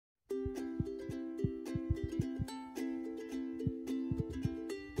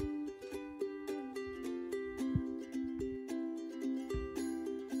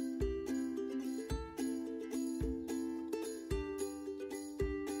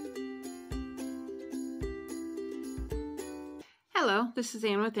Hello, this is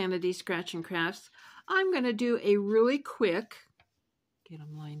Ann with Anna D Scratch and Crafts. I'm going to do a really quick, get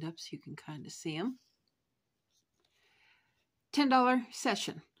them lined up so you can kind of see them, $10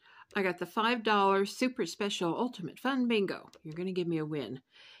 session. I got the $5 Super Special Ultimate Fun Bingo. You're going to give me a win.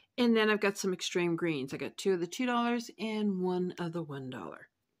 And then I've got some extreme greens. I got 2 of the $2 and 1 of the $1.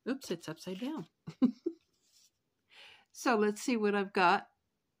 Oops, it's upside down. So let's see what I've got.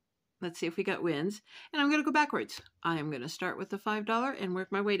 Let's see if we got wins. And I'm going to go backwards. I am going to start with the $5 and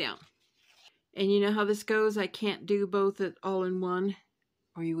work my way down. And you know how this goes. I can't do both all in one,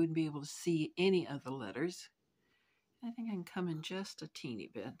 or you wouldn't be able to see any of the letters. I think I can come in just a teeny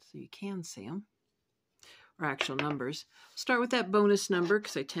bit so you can see them, or actual numbers. Start with that bonus number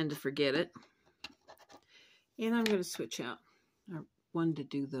because I tend to forget it. And I'm going to switch out one to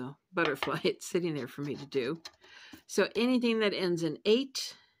do the butterfly. It's sitting there for me to do. So anything that ends in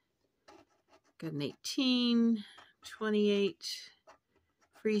 8, got an 18, 28,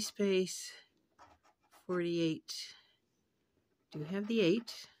 free space, 48, do have the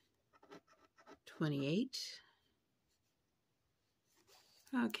 8, 28.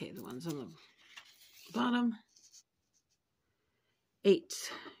 Okay, the ones on the bottom, 8,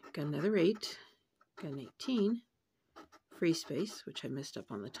 got another 8, got an 18, free space, which I messed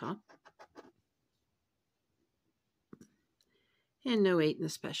up on the top, and no 8 in the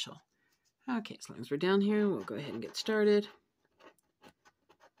special. Okay, as long as we're down here, we'll go ahead and get started.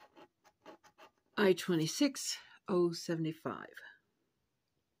 I-26, 075.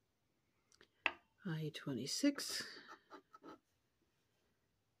 I-26,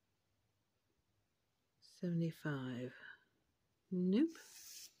 75. Nope.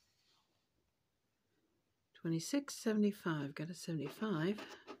 26, 75. Got a 75.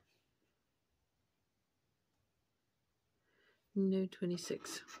 No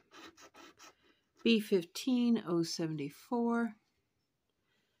 26. B15, 074.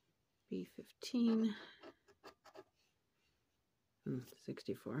 B15,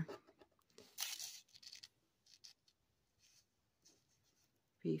 64.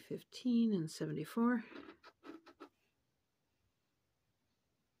 B15 and 74.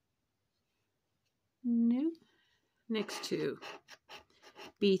 Nope. Next two.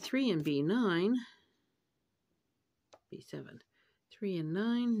 B3 and B9. B7. 3 and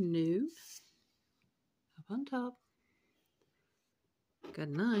 9. Nope. Up on top. Got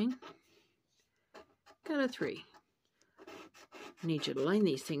a 9. Got a 3. Need you to line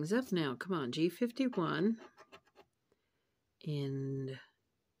these things up now. Come on, G51 and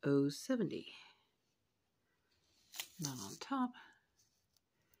 070. Not on top.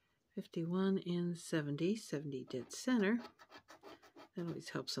 51 and 70. 70 dead center. That always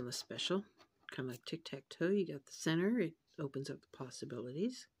helps on the special. Kind of like tic-tac-toe. You got the center. It opens up the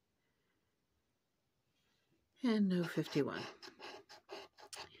possibilities. And no 51.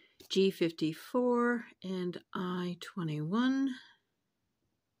 G54 and I-21.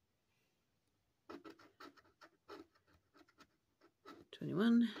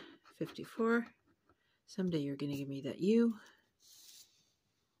 '21, 54. Someday you're going to give me that U.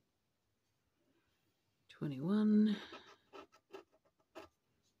 21,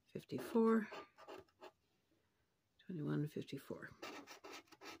 54. 21, 54.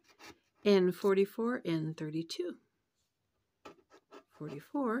 And 44 and 32.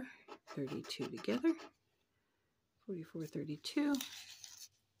 44, 32 together. 44, 32.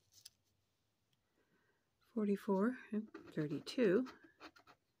 44, 32.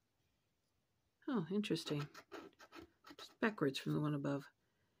 Oh, interesting. Just backwards from the one above.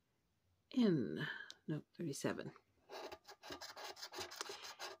 No, 37.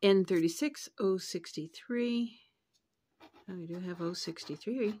 N36, 063. Oh, we do have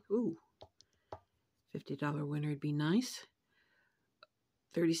 063. Ooh. $50 winner would be nice.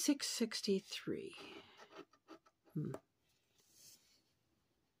 3663.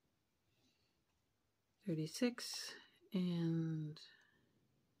 36 and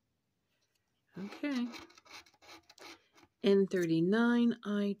okay. N39,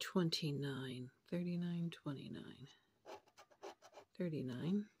 I-29. 39, 29.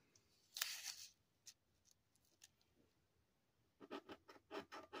 39.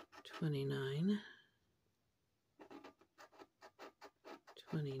 29.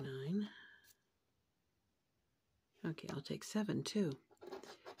 29. Okay, I'll take 7 too.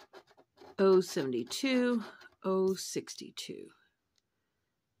 072, 062.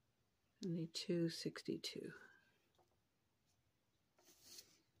 72, 62.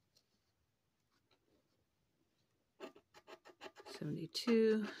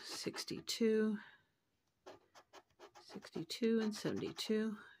 72, 62, 62, and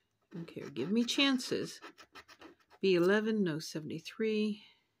 72. Okay, give me chances. B11, no 73.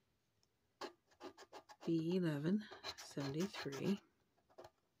 B11, 73.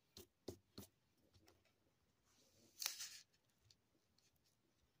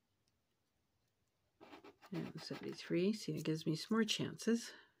 And 73, see, it gives me some more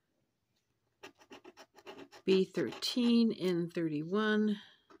chances. B13 and 31.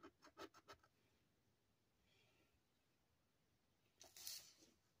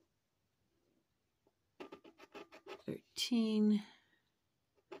 $13,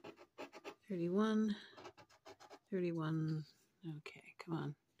 31, 31. Okay, come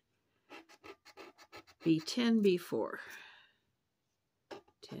on. B10, B4.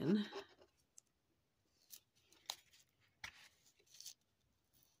 10.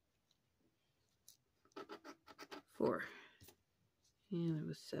 4. And it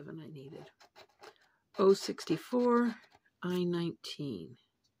was 7 I needed. O64, I19.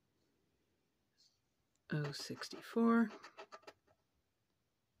 O64.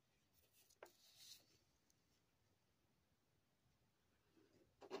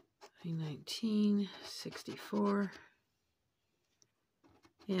 I19, 64.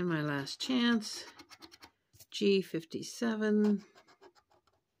 And my last chance, G57.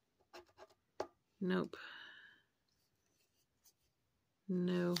 Nope.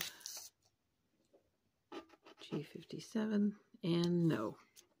 No. G57 and no.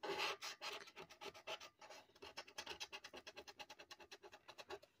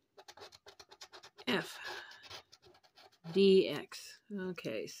 F. DX.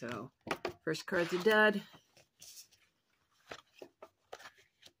 Okay, so first card's a dud.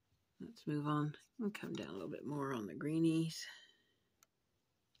 Let's move on and come down a little bit more on the greenies.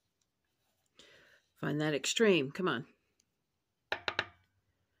 Find that extreme. Come on.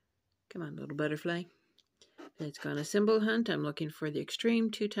 Come on, little butterfly. It's gone a symbol hunt. I'm looking for the extreme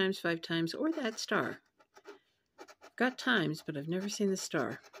 2 times, 5 times, or that star. I've got times, but I've never seen the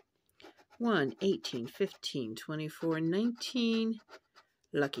star. 1, 18, 15, 24, 19,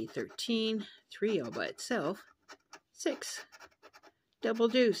 lucky 13, 3 all by itself, 6, double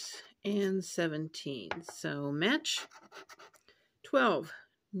deuce, and 17. So match 12.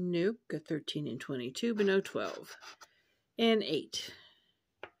 Nope, got 13 and 22, but no 12. And 8.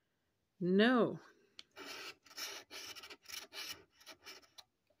 No.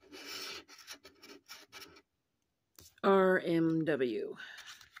 RMW.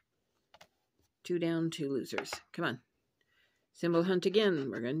 2 down, 2 losers. Come on. Symbol hunt again.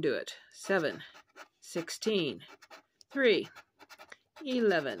 We're going to do it. 7, 16, 3,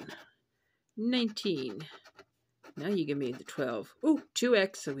 11, 19. Now you give me the 12. Ooh,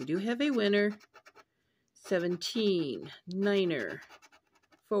 2x, so we do have a winner. 17, 9er,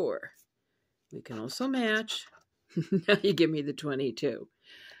 4. We can also match. Now you give me the 22.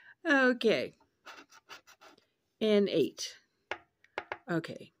 Okay. And 8.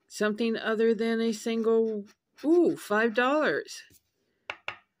 Okay. Something other than a single, ooh, $5.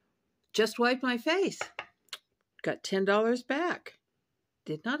 Just wiped my face. Got $10 back.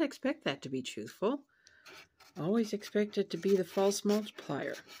 Did not expect that to be truthful. Always expect it to be the false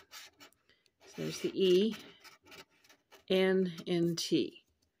multiplier. So there's the E, N, and T.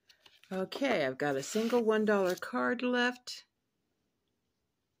 Okay, I've got a single $1 card left.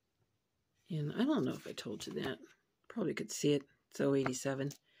 And I don't know if I told you that. Probably could see it. So 87.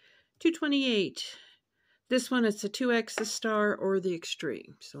 228. This one, it's the 2x, the star, or the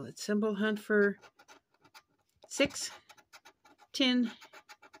extreme. So let's symbol hunt for 6, 10,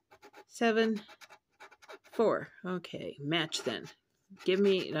 7, 4. Okay, match then. Give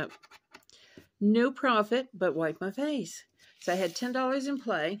me no profit, but wipe my face. So I had $10 in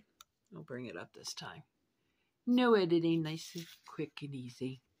play. I'll bring it up this time. No editing, nice and quick and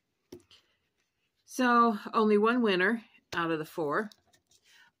easy. So only one winner out of the 4.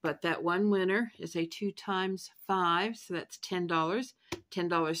 But that one winner is a 2 times 5, so that's $10.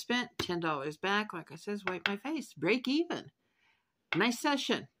 $10 spent, $10 back. Like I says, wipe my face. Break even. Nice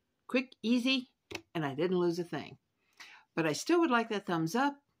session. Quick, easy, and I didn't lose a thing. But I still would like that thumbs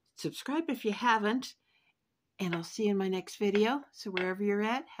up. Subscribe if you haven't. And I'll see you in my next video. So wherever you're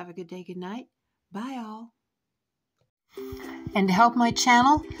at, have a good day, good night. Bye, all. And to help my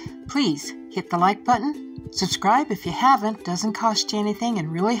channel, please hit the like button. Subscribe if you haven't. Doesn't cost you anything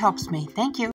and really helps me. Thank you.